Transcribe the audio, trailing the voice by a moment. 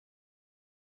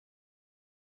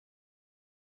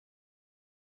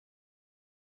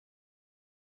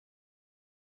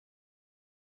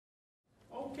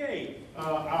Okay,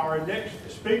 our next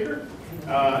speaker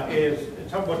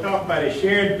we'll talk about a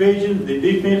shared vision, the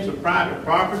defense of private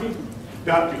property.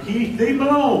 Dr. Keith D.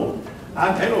 Malone.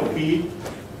 Hello, Keith.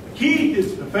 Keith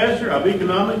is a professor of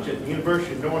economics at the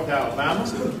University of North Alabama.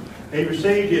 He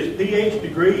received his PhD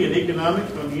degree in economics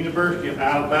from the University of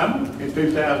Alabama in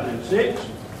 2006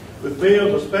 with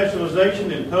fields of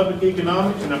specialization in public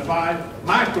economics and applied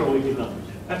microeconomics.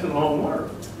 That's a long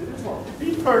word.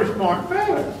 He's a pretty smart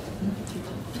fellow.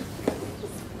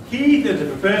 Keith is a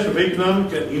professor of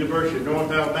economics at the University of North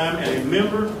Alabama and a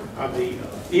member of the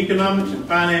Economics and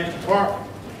Finance Department.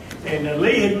 And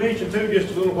Lee had mentioned too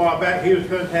just a little while back, he was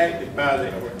contacted by the,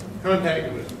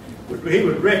 he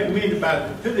was recommended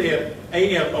to the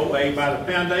AFOA by the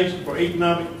Foundation for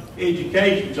Economic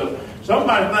Education. So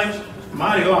somebody thinks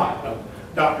mighty lot of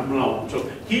Dr. Malone. So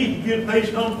Keith, if you'd please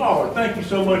come forward. Thank you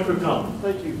so much for coming.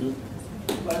 Thank you.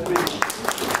 Glad to be here.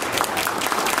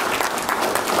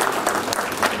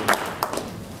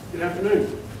 Good afternoon.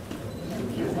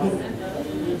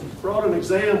 Brought an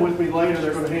exam with me later.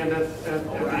 They're going to hand it at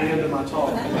the end of my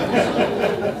talk.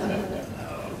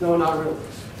 No, not really.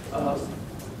 I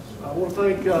want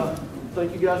to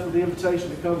thank you guys for the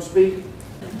invitation to come speak.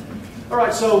 All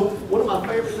right, so one of my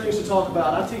favorite things to talk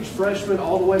about, I teach freshmen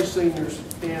all the way to seniors,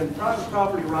 and private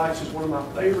property rights is one of my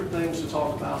favorite things to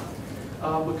talk about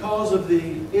because of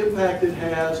the impact it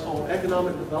has on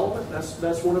economic development.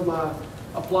 That's one of my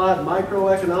applied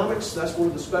microeconomics. That's one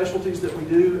of the specialties that we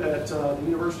do at the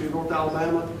University of North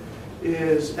Alabama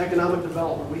is economic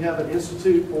development. We have an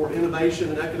Institute for Innovation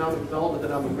and Economic Development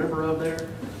that I'm a member of there.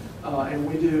 And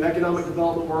we do economic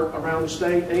development work around the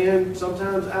state and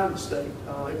sometimes out of the state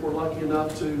if we're lucky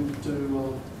enough to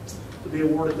be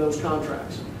awarded those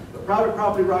contracts. But private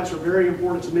property rights are very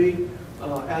important to me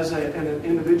as an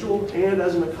individual and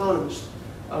as an economist.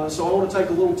 So I want to take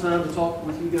a little time to talk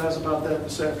with you guys about that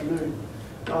this afternoon.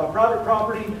 Private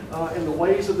property and the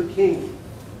ways of the king.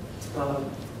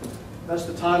 That's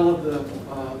the title of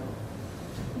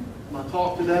my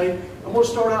talk today. I'm going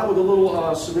to start out with a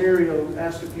little scenario and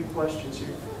ask a few questions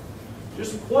here.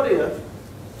 Just what if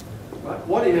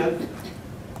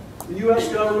the U.S.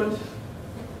 government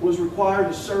was required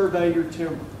to survey your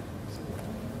timber?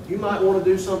 You might want to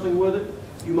do something with it.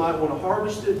 You might want to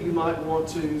harvest it. You might want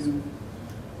to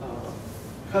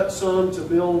cut some to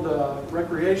build a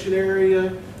recreation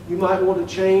area. You might want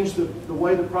to change the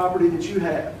way the property that you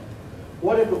have.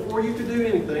 What if before you could do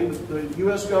anything, the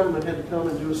U.S. government had to come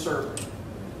and do a survey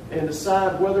and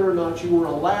decide whether or not you were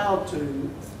allowed to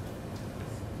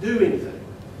do anything?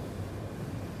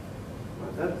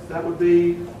 That would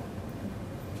be,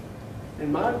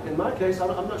 in my case,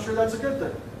 I'm not sure that's a good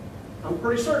thing. I'm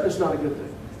pretty certain it's not a good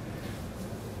thing.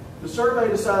 The survey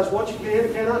decides what you can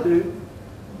and cannot do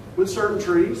with certain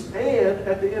trees, and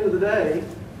at the end of the day,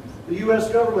 the U.S.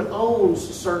 government owns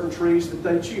certain trees that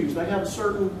they choose. They have a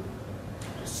certain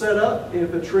setup.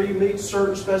 If a tree meets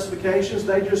certain specifications,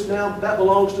 that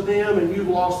belongs to them, and you've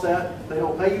lost that. They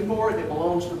don't pay you for it. It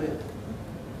belongs to them.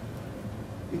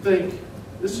 You think,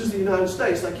 this is the United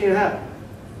States. That can't happen.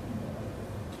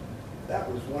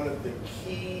 That was one of the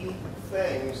key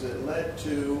things that led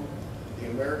to the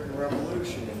American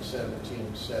Revolution in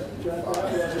 1775. Oh,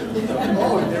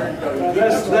 there you go.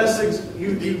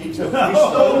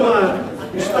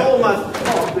 You stole my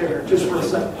thought there just for a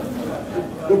second.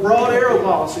 The broad arrow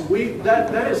policy,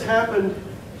 that has happened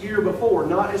here before,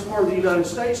 not as part of the United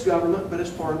States government, but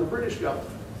as part of the British government.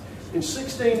 In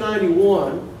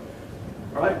 1691,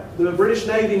 right, the British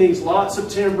Navy needs lots of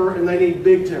timber and they need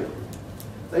big timber.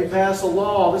 They pass a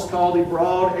law that's called the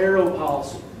broad arrow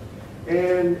policy.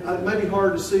 And it may be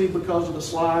hard to see because of the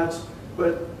slides,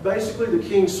 but basically the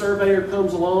king's surveyor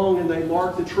comes along and they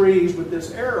mark the trees with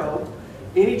this arrow.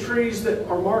 Any trees that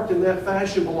are marked in that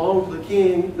fashion belong to the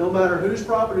king. No matter whose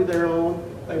property they're on,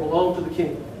 they belong to the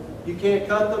king. You can't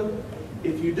cut them.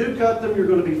 If you do cut them, you're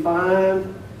going to be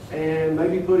fined and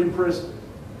maybe put in prison.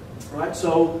 Right?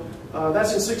 So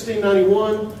that's in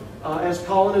 1691. As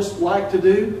colonists like to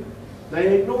do,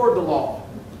 they ignored the law.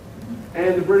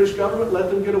 And the British government let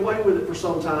them get away with it for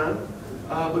some time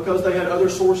because they had other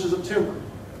sources of timber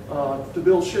to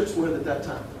build ships with at that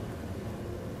time.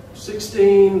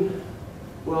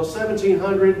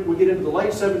 1700, we get into the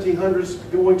late 1700s,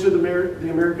 going to the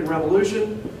American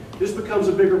Revolution. This becomes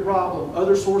a bigger problem.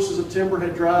 Other sources of timber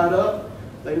had dried up.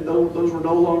 Those were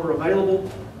no longer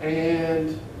available,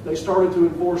 and they started to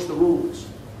enforce the rules.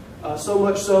 So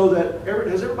much so that,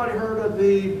 has everybody heard of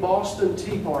the Boston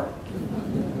Tea Party?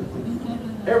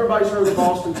 Everybody's heard of the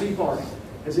Boston Tea Party.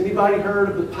 Has anybody heard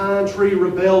of the Pine Tree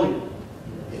Rebellion?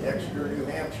 In Exeter, New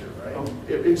Hampshire, right?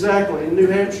 Exactly, in New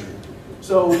Hampshire.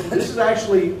 So this is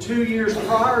actually 2 years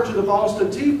prior to the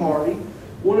Boston Tea Party.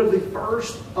 One of the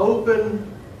first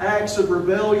open acts of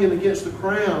rebellion against the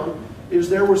crown is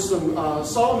there were some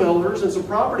sawmillers and some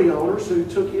property owners who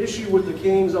took issue with the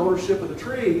king's ownership of the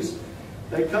trees.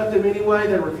 They cut them anyway.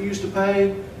 They refused to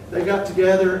pay. They got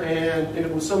together, and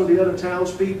it was some of the other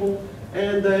townspeople,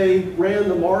 and they ran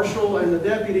the marshal and the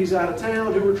deputies out of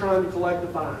town who were trying to collect the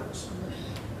fines.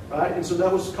 Right? And so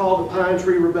that was called the Pine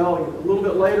Tree Rebellion. A little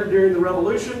bit later during the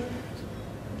Revolution,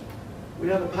 we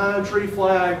have a pine tree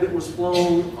flag that was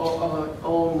flown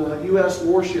on U.S.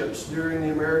 warships during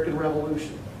the American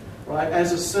Revolution, right,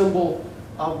 as a symbol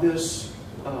of this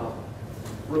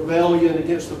rebellion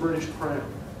against the British crown.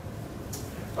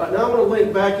 Right, now I'm going to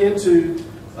link back into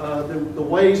the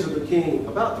ways of the king.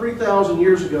 About 3,000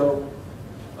 years ago,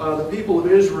 the people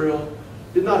of Israel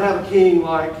did not have a king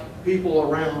like people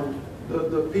around,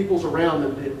 the peoples around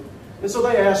them did. And so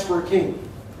they asked for a king.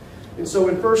 And so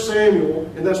in 1 Samuel,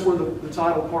 and that's where the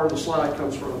title part of the slide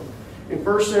comes from. In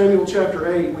 1 Samuel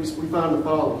chapter 8, we find the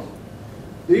following.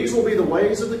 These will be the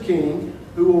ways of the king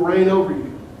who will reign over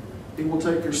you. He will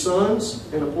take your sons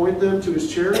and appoint them to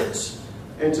his chariots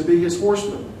and to be his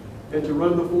horsemen and to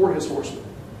run before his horsemen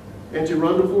and to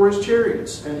run before his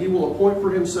chariots. And he will appoint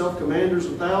for himself commanders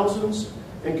of thousands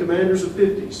and commanders of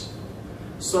fifties,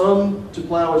 some to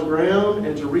plow his ground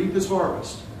and to reap his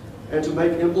harvest, and to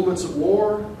make implements of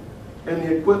war and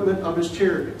the equipment of his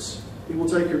chariots. He will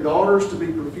take your daughters to be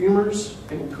perfumers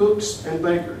and cooks and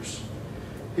bakers.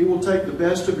 He will take the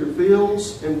best of your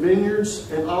fields and vineyards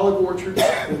and olive orchards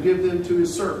and give them to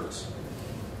his servants.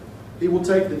 He will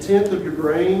take the tenth of your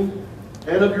grain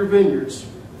and of your vineyards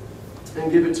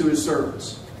and give it to his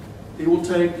servants. He will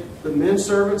take the men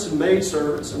servants and maid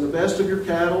servants and the best of your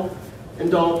cattle and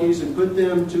donkeys and put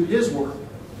them to his work.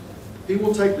 He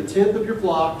will take the tenth of your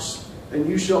flocks, and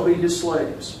you shall be his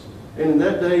slaves. And in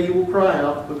that day you will cry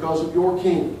out because of your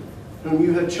king, whom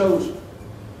you have chosen.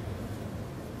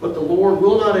 But the Lord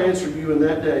will not answer you in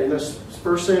that day. And that's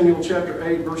 1 Samuel chapter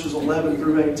 8, verses 11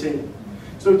 through 18.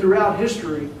 So throughout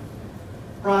history,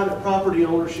 private property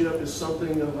ownership is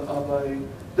something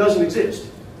doesn't exist.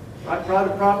 Right?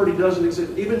 Private property doesn't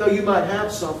exist. Even though you might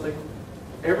have something,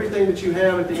 everything that you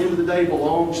have at the end of the day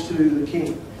belongs to the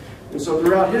king. And so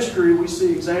throughout history, we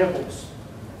see examples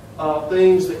of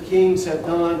things that kings have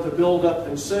done to build up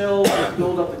themselves, to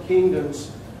build up the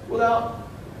kingdoms, without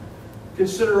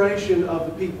consideration of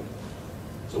the people.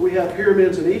 So we have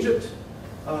pyramids in Egypt,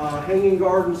 hanging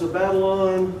gardens of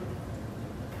Babylon,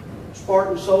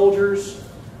 Spartan soldiers.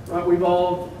 Right? We've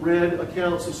all read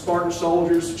accounts of Spartan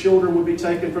soldiers. Children would be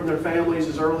taken from their families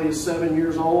as early as 7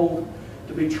 years old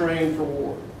to be trained for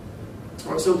war.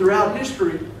 All right, so throughout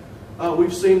history,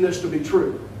 we've seen this to be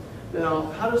true.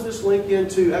 Now, how does this link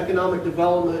into economic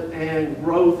development and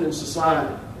growth in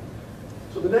society?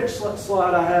 So the next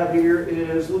slide I have here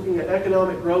is looking at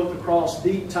economic growth across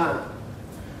deep time.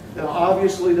 Now,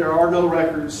 obviously, there are no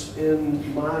records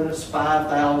in minus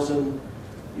 5,000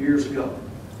 years ago,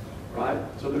 right?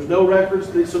 So there's no records,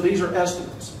 so these are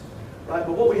estimates, right?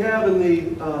 But what we have in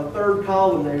the third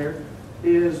column there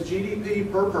is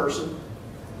GDP per person,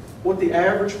 what the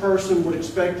average person would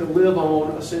expect to live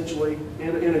on, essentially,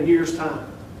 in a year's time.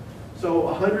 So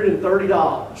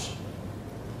 $130.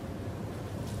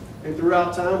 And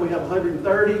throughout time, we have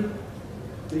 130.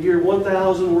 The year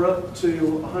 1000, we're up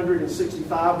to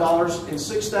 $165. In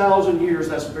 6,000 years,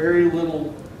 that's very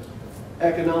little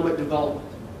economic development.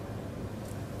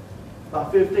 By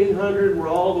 1500, we're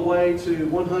all the way to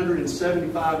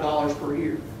 $175 per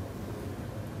year.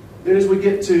 Then as we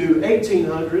get to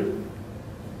 1800,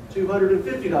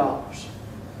 $250.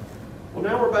 Well,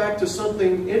 now we're back to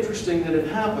something interesting that had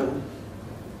happened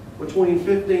between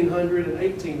 1500 and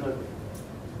 1800.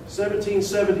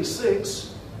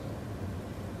 1776,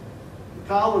 the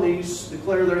colonies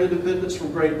declare their independence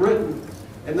from Great Britain,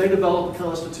 and they develop a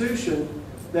constitution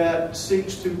that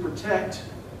seeks to protect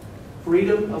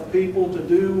freedom of people to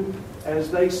do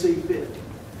as they see fit.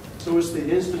 So it's the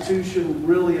institution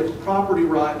really of property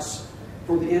rights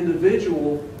for the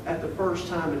individual at the first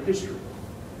time in history.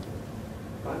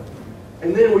 Right?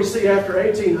 And then we see after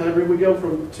 1800, we go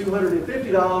from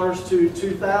 $250 to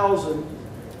 2000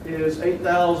 is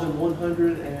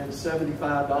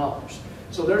 $8,175.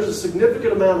 So there's a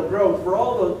significant amount of growth. For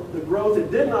all the growth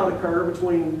that did not occur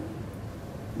between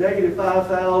negative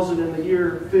 5,000 and the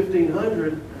year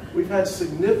 1500, we've had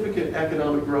significant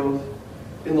economic growth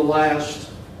in the last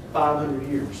 500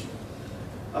 years.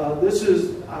 This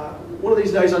is, one of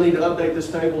these days I need to update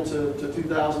this table to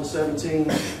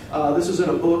 2017. This is in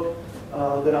a book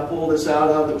that I pulled this out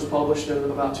of that was published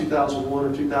in about 2001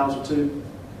 or 2002.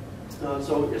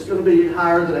 So it's going to be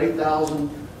higher than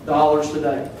 $8,000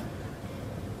 today.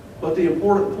 But the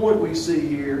important point we see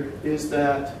here is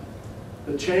that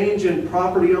the change in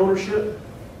property ownership,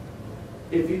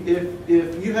 if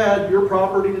you had your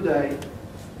property today,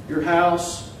 your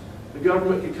house, the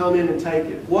government could come in and take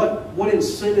it. What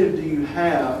incentive do you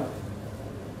have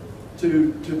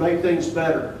to make things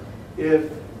better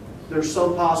if there's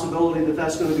some possibility that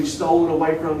that's going to be stolen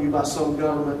away from you by some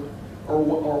government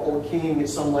or king at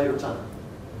some later time?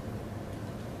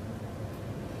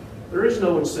 There is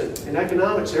no incentive. In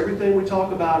economics, everything we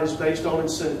talk about is based on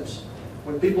incentives.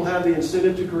 When people have the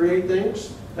incentive to create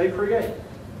things, they create.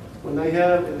 When they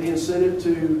have the incentive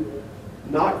to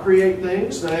not create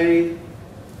things, they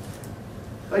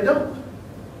don't.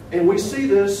 And we see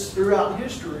this throughout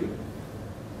history.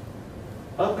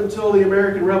 Up until the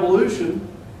American Revolution,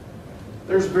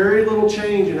 there's very little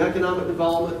change in economic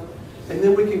development. And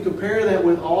then we can compare that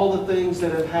with all the things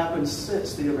that have happened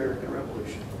since the American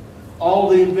Revolution. All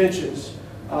the inventions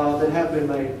that have been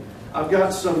made. I've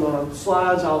got some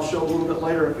slides I'll show a little bit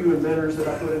later, a few inventors that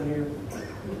I put in here.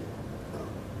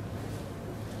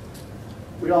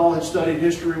 We all have studied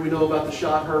history. We know about the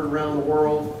shot heard around the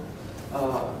world.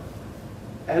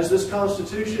 As this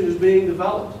Constitution is being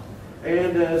developed,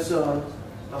 and as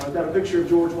I've got a picture of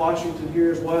George Washington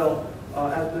here as well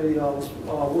at the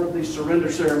one of these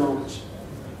surrender ceremonies.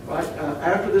 Right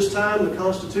after this time, the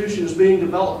Constitution is being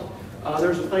developed.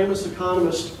 There's a famous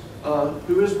economist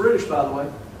who is British, by the way,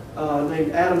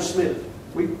 named Adam Smith.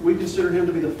 We consider him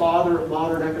to be the father of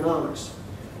modern economics.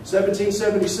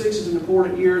 1776 is an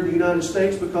important year in the United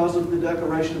States because of the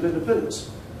Declaration of Independence.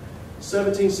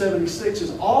 1776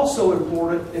 is also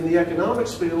important in the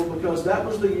economics field because that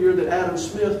was the year that Adam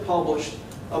Smith published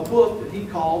a book that he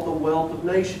called The Wealth of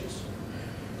Nations.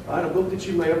 Right, a book that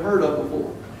you may have heard of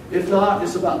before. If not,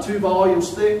 it's about 2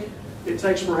 volumes thick. It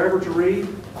takes forever to read.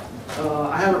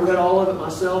 I haven't read all of it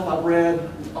myself. I've read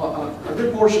a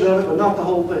good portion of it, but not the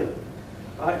whole thing.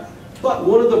 Right? But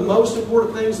one of the most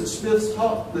important things that Smith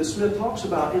talks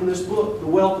about in this book, The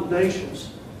Wealth of Nations,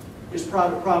 is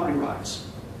private property rights.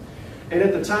 And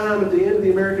at the time, at the end of the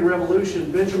American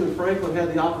Revolution, Benjamin Franklin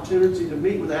had the opportunity to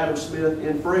meet with Adam Smith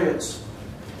in France.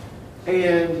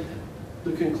 And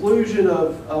the conclusion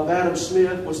of Adam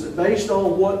Smith was that based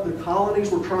on what the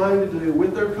colonies were trying to do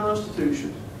with their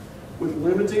constitution, with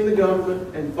limiting the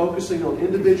government and focusing on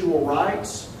individual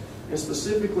rights, and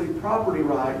specifically property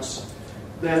rights,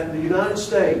 that the United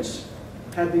States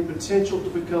had the potential to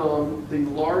become the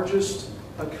largest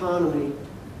economy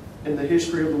in the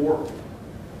history of the world.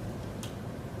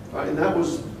 Right, and that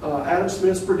was Adam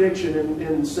Smith's prediction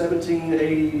in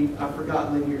 1780, I've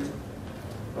forgotten the year.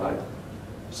 Right?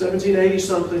 1780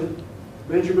 something,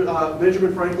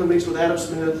 Benjamin Franklin meets with Adam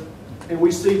Smith, and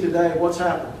we see today what's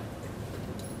happened.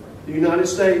 The United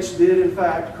States did in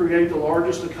fact create the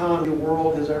largest economy the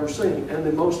world has ever seen, and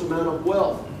the most amount of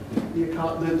wealth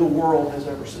that the world has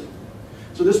ever seen.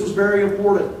 So this was very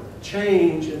important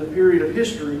change in the period of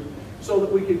history so that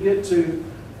we could get to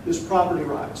this property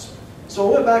rights. So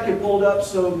I went back and pulled up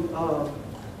some,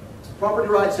 property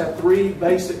rights have 3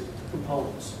 basic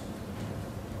components.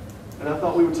 And I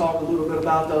thought we would talk a little bit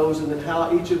about those and then how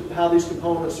these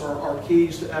components are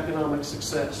keys to economic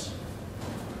success.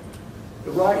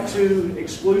 The right to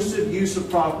exclusive use of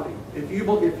property. If you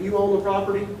own the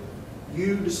property,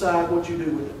 you decide what you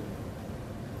do with it.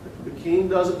 The king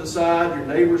doesn't decide, your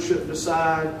neighbors shouldn't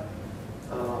decide.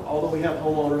 Although we have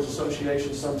homeowners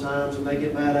associations sometimes and they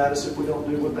get mad at us if we don't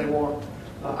do what they want.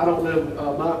 I don't live,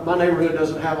 my neighborhood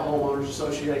doesn't have a homeowners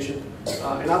association.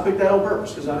 And I picked that on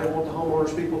purpose because I didn't want the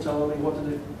homeowners people telling me what to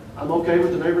do. I'm okay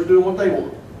with the neighbors doing what they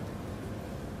want.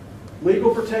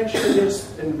 Legal protection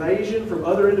against invasion from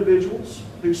other individuals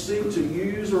who seek to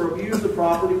use or abuse the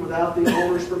property without the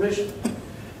owner's permission.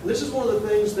 And this is one of the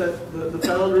things that the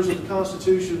founders of the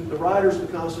Constitution, the writers of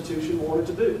the Constitution wanted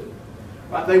to do.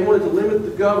 Right? They wanted to limit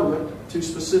the government to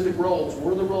specific roles.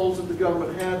 One of the roles that the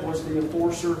government had was the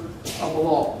enforcer of the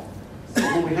law. So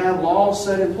when we have laws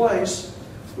set in place,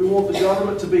 we want the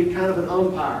government to be kind of an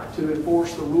umpire to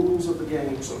enforce the rules of the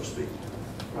game, so to speak.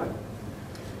 Right?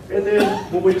 And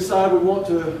then when we decide we want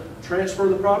to transfer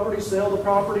the property, sell the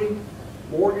property,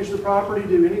 mortgage the property,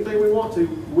 do anything we want to,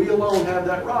 we alone have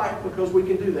that right because we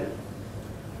can do that.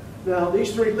 Now,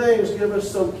 these 3 things give us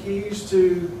some keys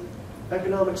to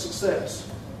economic success.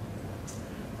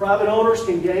 Private owners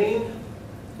can gain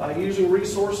by using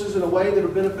resources in a way that are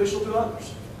beneficial to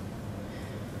others.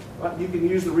 Right? You can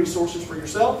use the resources for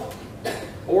yourself,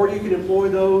 or you can employ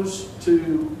those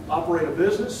to operate a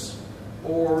business,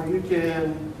 or you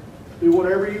can do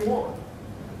whatever you want.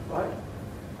 Right?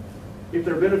 If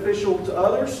they're beneficial to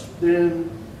others, then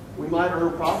we might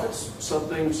earn profits. Some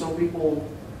people,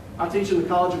 I teach in the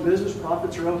College of Business,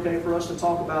 profits are okay for us to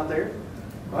talk about there.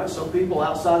 Right? Some people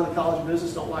outside of the College of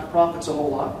Business don't like profits a whole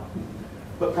lot,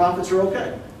 but profits are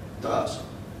okay to us.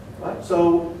 Right?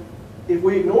 So if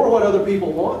we ignore what other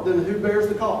people want, then who bears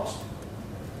the cost?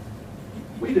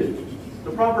 We do.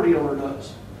 The property owner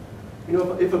does. You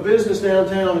know, if a business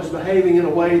downtown is behaving in a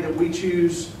way that we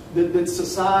choose, that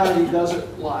society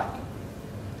doesn't like,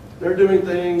 they're doing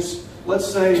things, let's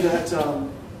say that,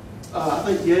 I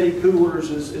think Yeti Coolers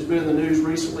has been in the news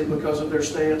recently because of their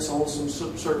stance on some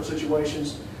certain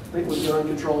situations. I think with gun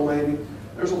control maybe.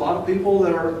 There's a lot of people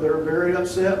that are very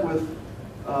upset with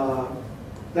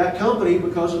that company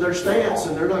because of their stance,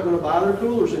 and they're not going to buy their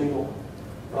coolers anymore,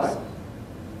 right?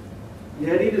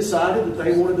 Yeti decided that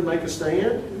they wanted to make a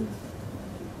stand.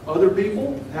 Other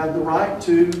people have the right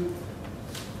to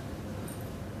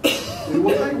do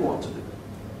what they want to do.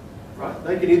 Right?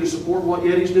 They can either support what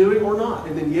Yeti's doing or not.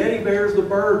 And then Yeti bears the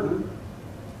burden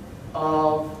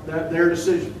of their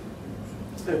decision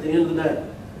at the end of the day.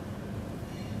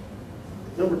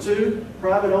 Number two,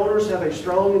 private owners have a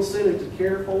strong incentive to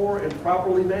care for and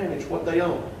properly manage what they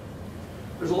own.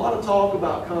 There's a lot of talk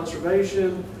about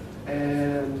conservation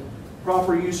and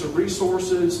proper use of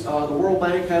resources. The World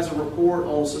Bank has a report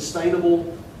on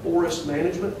sustainable forest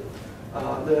management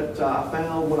that I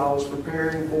found when I was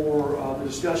preparing for the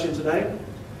discussion today.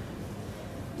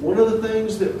 One of the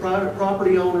things that private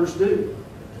property owners do,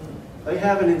 they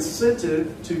have an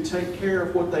incentive to take care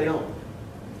of what they own.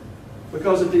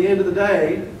 Because at the end of the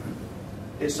day,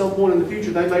 at some point in the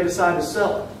future, they may decide to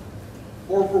sell it.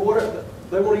 Or for whatever,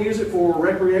 they want to use it for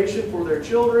recreation for their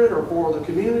children or for the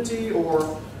community or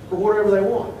for whatever they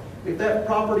want. If that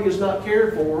property is not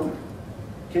cared for,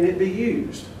 can it be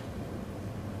used?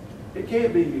 It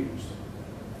can't be used,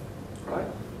 right?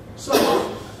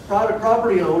 So, private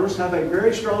property owners have a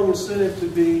very strong incentive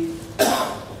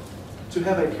to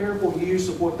have a careful use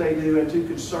of what they do and to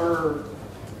conserve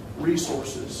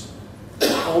resources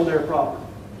on their property,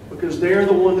 because they're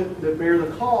the one that bear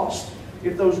the cost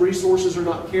if those resources are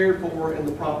not cared for in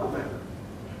the proper manner,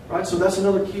 right? So that's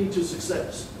another key to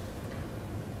success.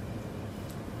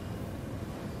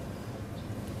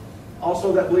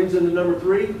 Also, that bleeds into number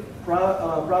three.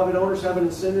 Private owners have an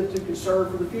incentive to conserve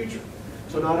for the future.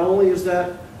 So not only is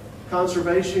that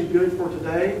conservation good for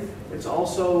today, it's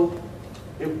also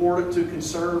important to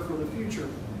conserve for the future,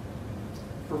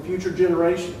 for future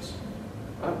generations.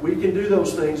 Right? We can do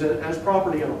those things as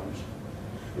property owners.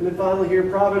 And then finally here,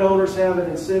 private owners have an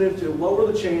incentive to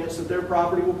lower the chance that their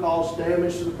property will cause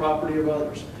damage to the property of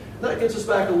others. And that gets us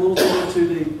back a little bit into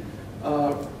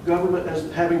the government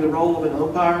as having the role of an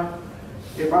umpire.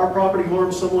 If our property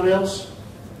harms someone else,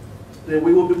 then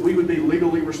we would be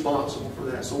legally responsible for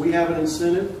that. So we have an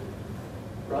incentive,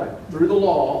 right, through the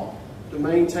law to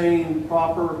maintain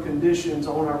proper conditions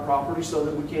on our property so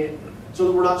that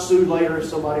we're not sued later if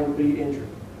somebody would be injured.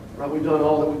 Right? We've done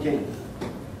all that we can.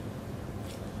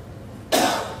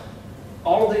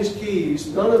 All of these keys,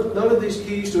 none of these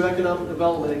keys to economic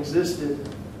development existed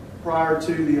prior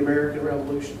to the American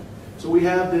Revolution. So we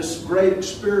have this great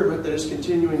experiment that is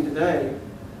continuing today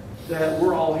that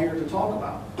we're all here to talk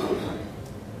about.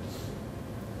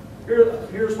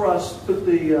 Here's where I put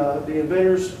the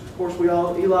inventors. Of course,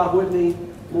 Eli Whitney,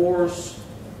 Morse,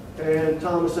 and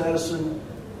Thomas Edison.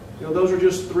 You know, those are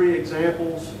just three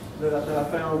examples that I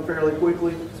found fairly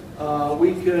quickly.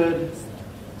 We could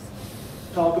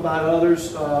talk about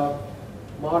others.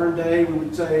 Modern day, we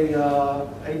would say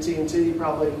AT&T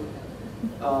probably.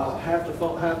 Half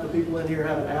the people in here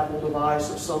have an Apple device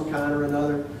of some kind or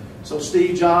another. So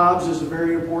Steve Jobs is a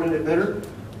very important inventor.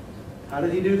 How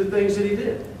did he do the things that he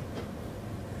did?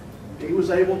 He was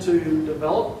able to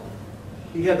develop.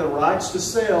 He had the rights to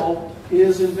sell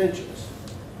his inventions,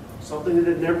 something that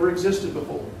had never existed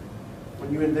before.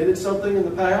 When you invented something in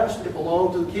the past, it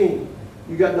belonged to the king.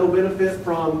 You got no benefit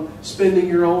from spending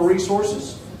your own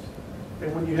resources.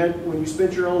 And when you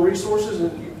spent your own resources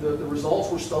and the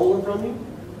results were stolen from you,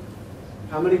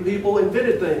 how many people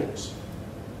invented things?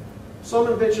 Some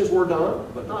inventions were done,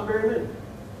 but not very many.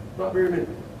 Not very many.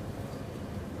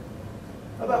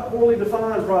 How about poorly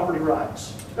defined property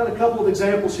rights? I've got a couple of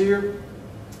examples here.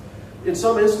 In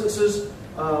some instances,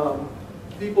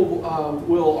 people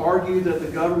will argue that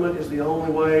the government is the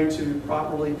only way to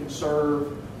properly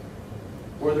conserve,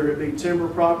 whether it be timber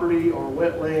property or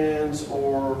wetlands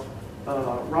or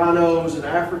rhinos in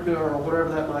Africa or whatever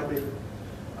that might be.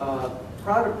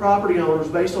 Private property owners,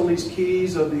 based on these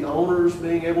keys of the owners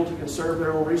being able to conserve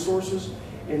their own resources,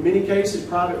 in many cases,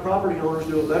 private property owners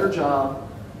do a better job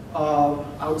of,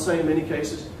 I would say in many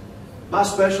cases, My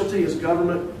specialty is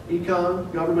government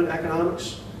government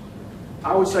economics.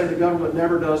 I would say the government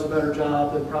never does a better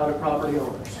job than private property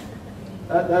owners.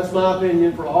 That's my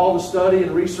opinion for all the study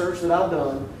and research that I've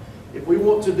done. If we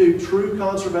want to do true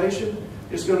conservation,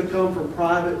 it's going to come from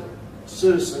private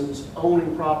citizens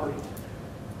owning property.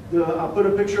 I put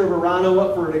a picture of a rhino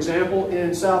up for an example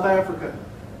in South Africa.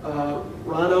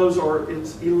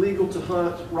 It's illegal to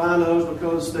hunt rhinos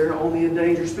because they're on the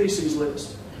endangered species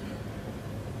list.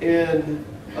 In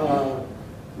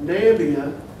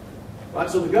Namibia, right,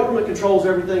 so the government controls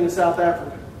everything in South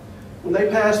Africa. When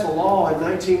they passed a law in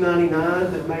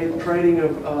 1999 that made the trading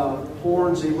of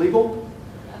horns illegal,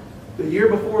 the year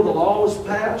before the law was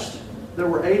passed, there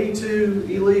were 82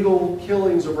 illegal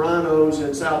killings of rhinos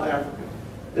in South Africa.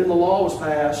 Then the law was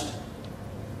passed,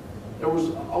 there was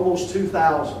almost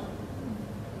 2,000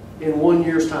 in 1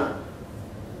 year's time.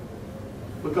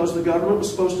 Because the government was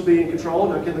supposed to be in control.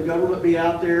 Now, can the government be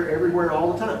out there everywhere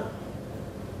all the time?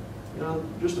 You know,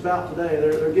 just about today,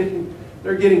 they're getting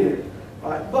there.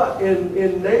 Right? But in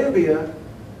Namibia,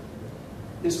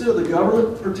 instead of the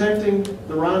government protecting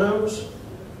the rhinos,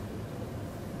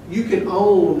 you can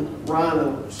own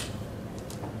rhinos.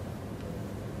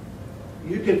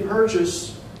 You can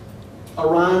purchase a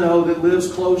rhino that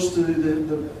lives close to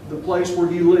the place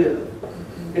where you live.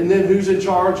 And then who's in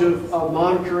charge of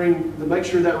monitoring to make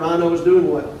sure that rhino is doing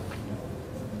well?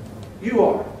 You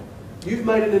are. You've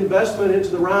made an investment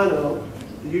into the rhino.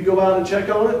 Do you go out and check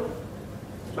on it?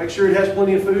 Make sure it has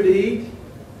plenty of food to eat?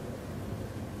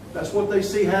 That's what they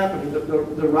see happening.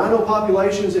 The rhino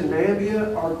populations in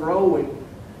Namibia are growing.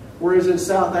 Whereas in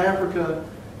South Africa,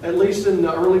 at least in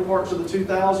the early parts of the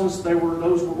 2000s,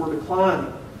 those were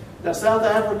declining. Now, South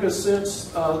Africa,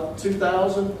 since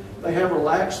 2000, they have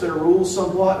relaxed their rules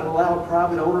somewhat and allowed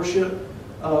private ownership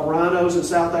of rhinos in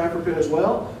South Africa as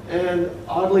well. And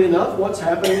oddly enough, what's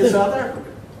happening in South Africa?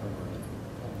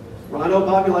 Rhino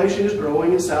population is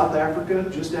growing in South Africa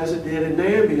just as it did in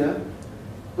Namibia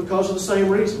because of the same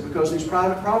reason, because these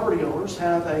private property owners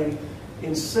have an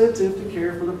incentive to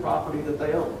care for the property that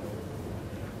they own.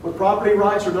 When property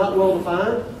rights are not well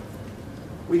defined,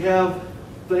 we have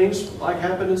things like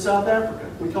happened in South Africa.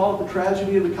 We call it the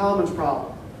tragedy of the commons problem.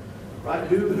 Right?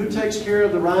 Who takes care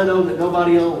of the rhino that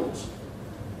nobody owns?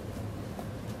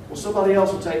 Well, somebody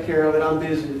else will take care of it. I'm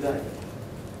busy today.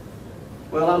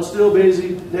 Well, I'm still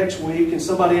busy next week, and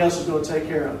somebody else is going to take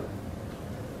care of it.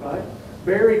 Right?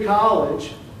 Berry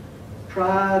College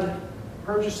tried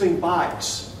purchasing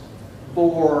bikes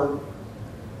for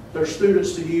their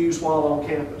students to use while on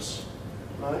campus.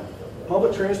 Right?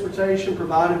 Public transportation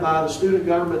provided by the Student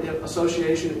Government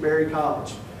Association at Berry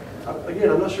College. Again,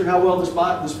 I'm not sure how well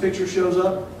this picture shows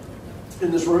up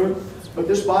in this room, but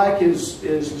this bike is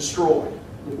destroyed.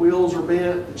 The wheels are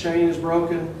bent, the chain is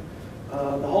broken,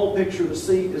 the whole picture of the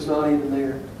seat is not even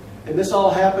there. And this all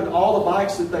happened, all the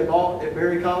bikes that they bought at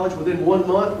Berry College within 1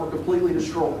 month were completely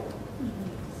destroyed.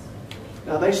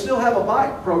 Now, they still have a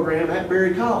bike program at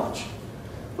Berry College,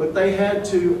 but they had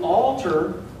to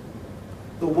alter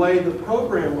the way the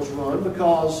program was run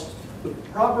because the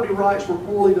property rights were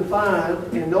poorly defined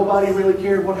and nobody really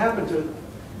cared what happened to them.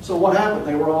 So what happened?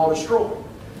 They were all destroyed.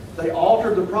 They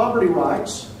altered the property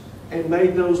rights and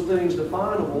made those things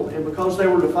definable, and because they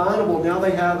were definable, now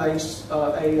they have a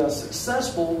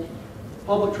successful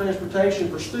public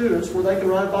transportation for students where they can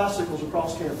ride bicycles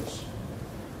across campus.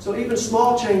 So even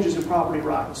small changes in property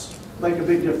rights make a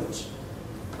big difference.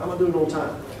 I'm going to do it on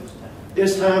time.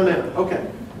 It's time now. Okay.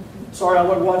 Sorry, I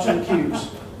wasn't watching the cues.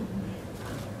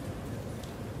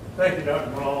 Thank you, Dr.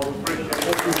 Malone. We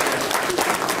appreciate it.